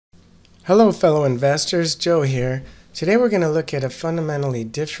Hello fellow investors, Joe here. Today we're going to look at a fundamentally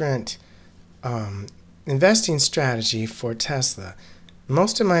different investing strategy for Tesla.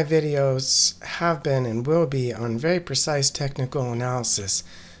 Most of my videos have been and will be on very precise technical analysis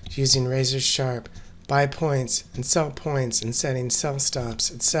using razor sharp buy points and sell points and setting sell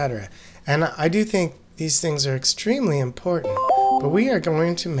stops, etc. And I do think these things are extremely important, but we are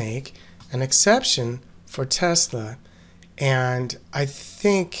going to make an exception for Tesla, and I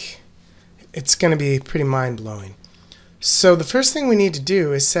think it's going to be pretty mind-blowing. So the first thing we need to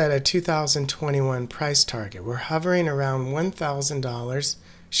do is set a 2021 price target. We're hovering around $1,000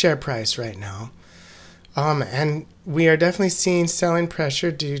 share price right now. And we are definitely seeing selling pressure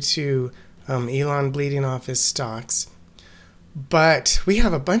due to Elon bleeding off his stocks. But we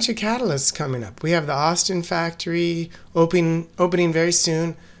have a bunch of catalysts coming up. We have the Austin factory opening very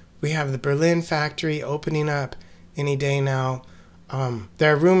soon. We have the Berlin factory opening up any day now.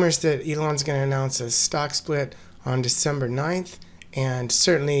 There are rumors that Elon's going to announce a stock split on December 9th, and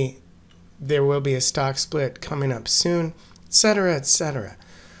certainly there will be a stock split coming up soon, etc., etc.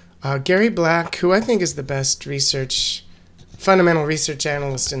 Gary Black, who I think is the best fundamental research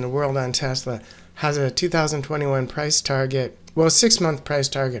analyst in the world on Tesla, has a 2021 price target, well, 6-month price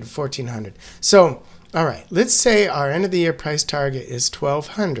target of 1,400. So, all right, let's say our end of the year price target is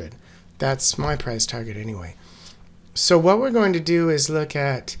 1,200. That's my price target anyway. So what we're going to do is look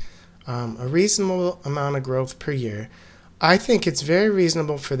at a reasonable amount of growth per year. I think it's very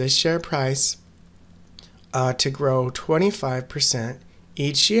reasonable for this share price to grow 25%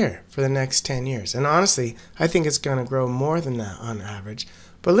 each year for the next 10 years. And honestly, I think it's going to grow more than that on average.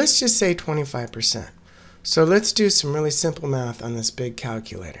 But let's just say 25%. So let's do some really simple math on this big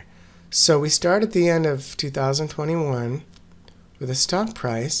calculator. So we start at the end of 2021 with a stock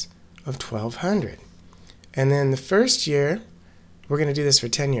price of 1,200. And then the first year, we're going to do this for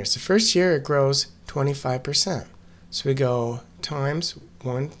 10 years. The first year, it grows 25%. So we go times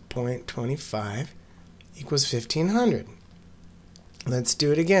 1.25 equals 1,500. Let's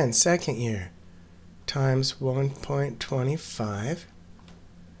do it again. Second year, times 1.25.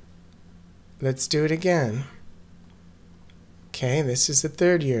 Let's do it again. Okay, this is the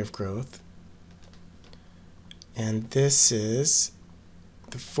third year of growth. And this is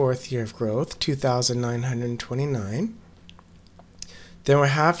the fourth year of growth, 2,929. Then we're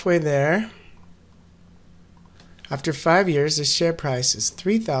halfway there. After 5 years, the share price is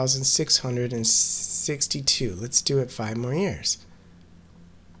 3,662. Let's do it 5 more years.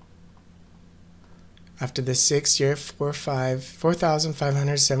 After the 6th year,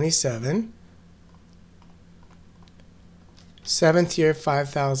 4,577. 7th year,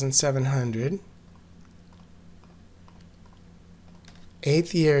 5,700.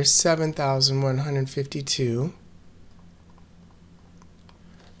 8th year, 7,152.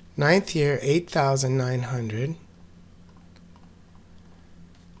 9th year, 8,900.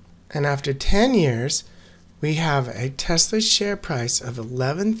 And after 10 years, we have a Tesla share price of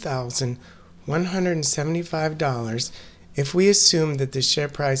 $11,175 if we assume that the share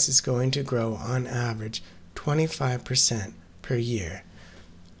price is going to grow on average 25% per year.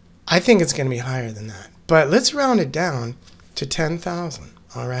 I think it's going to be higher than that. But let's round it down to 10,000,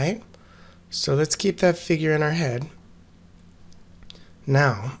 all right? So let's keep that figure in our head.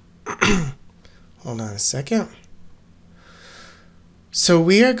 Now, hold on a second. So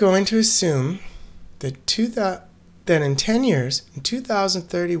we are going to assume that in 10 years, in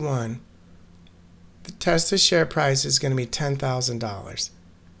 2031, the Tesla share price is going to be $10,000.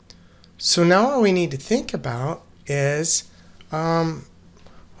 So now all we need to think about is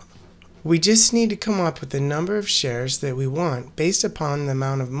we just need to come up with the number of shares that we want based upon the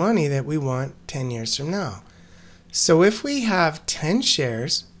amount of money that we want 10 years from now. So if we have 10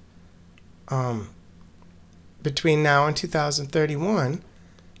 shares between now and 2031,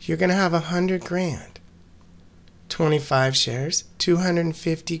 you're going to have 100 grand. 25 shares,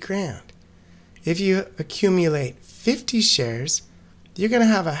 250 grand. If you accumulate 50 shares, you're going to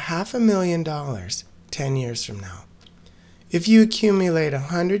have $500,000 10 years from now. If you accumulate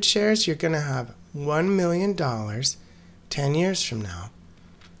 100 shares, you're going to have $1 million 10 years from now.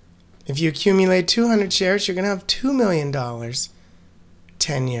 If you accumulate 200 shares, you're going to have $2 million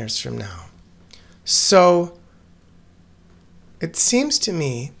 10 years from now. So it seems to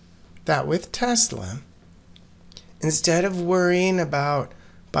me that with Tesla, instead of worrying about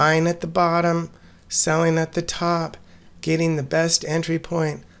buying at the bottom, selling at the top, getting the best entry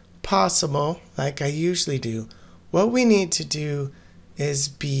point possible, like I usually do, what we need to do is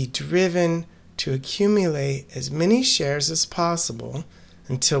be driven to accumulate as many shares as possible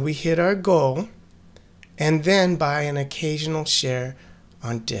until we hit our goal, and then buy an occasional share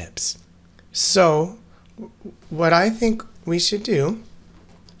on dips. So what I think we should do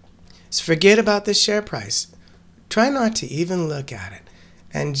is forget about the share price. Try not to even look at it,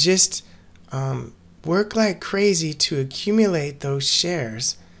 and just work like crazy to accumulate those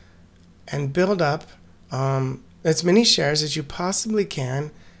shares and build up as many shares as you possibly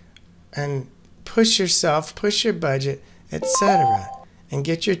can, and push yourself, push your budget, etc. And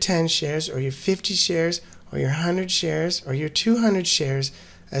get your 10 shares or your 50 shares or your 100 shares or your 200 shares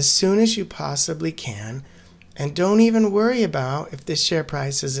as soon as you possibly can. And don't even worry about if the share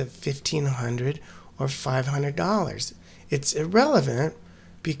price is at $1,500 or $500. It's irrelevant,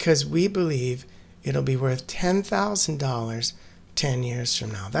 because we believe it'll be worth $10,000 10 years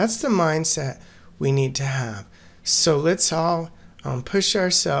from now. That's the mindset we need to have. So let's all push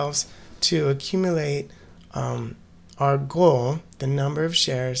ourselves to accumulate our goal, the number of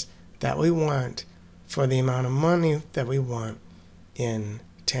shares that we want for the amount of money that we want in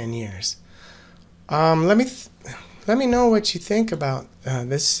 10 years. Let me know what you think about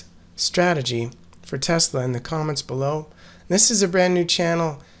this strategy for Tesla in the comments below. This is a brand new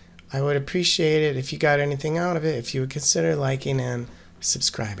channel. I would appreciate it if you got anything out of it, if you would consider liking and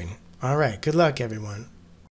subscribing. All right, good luck, everyone.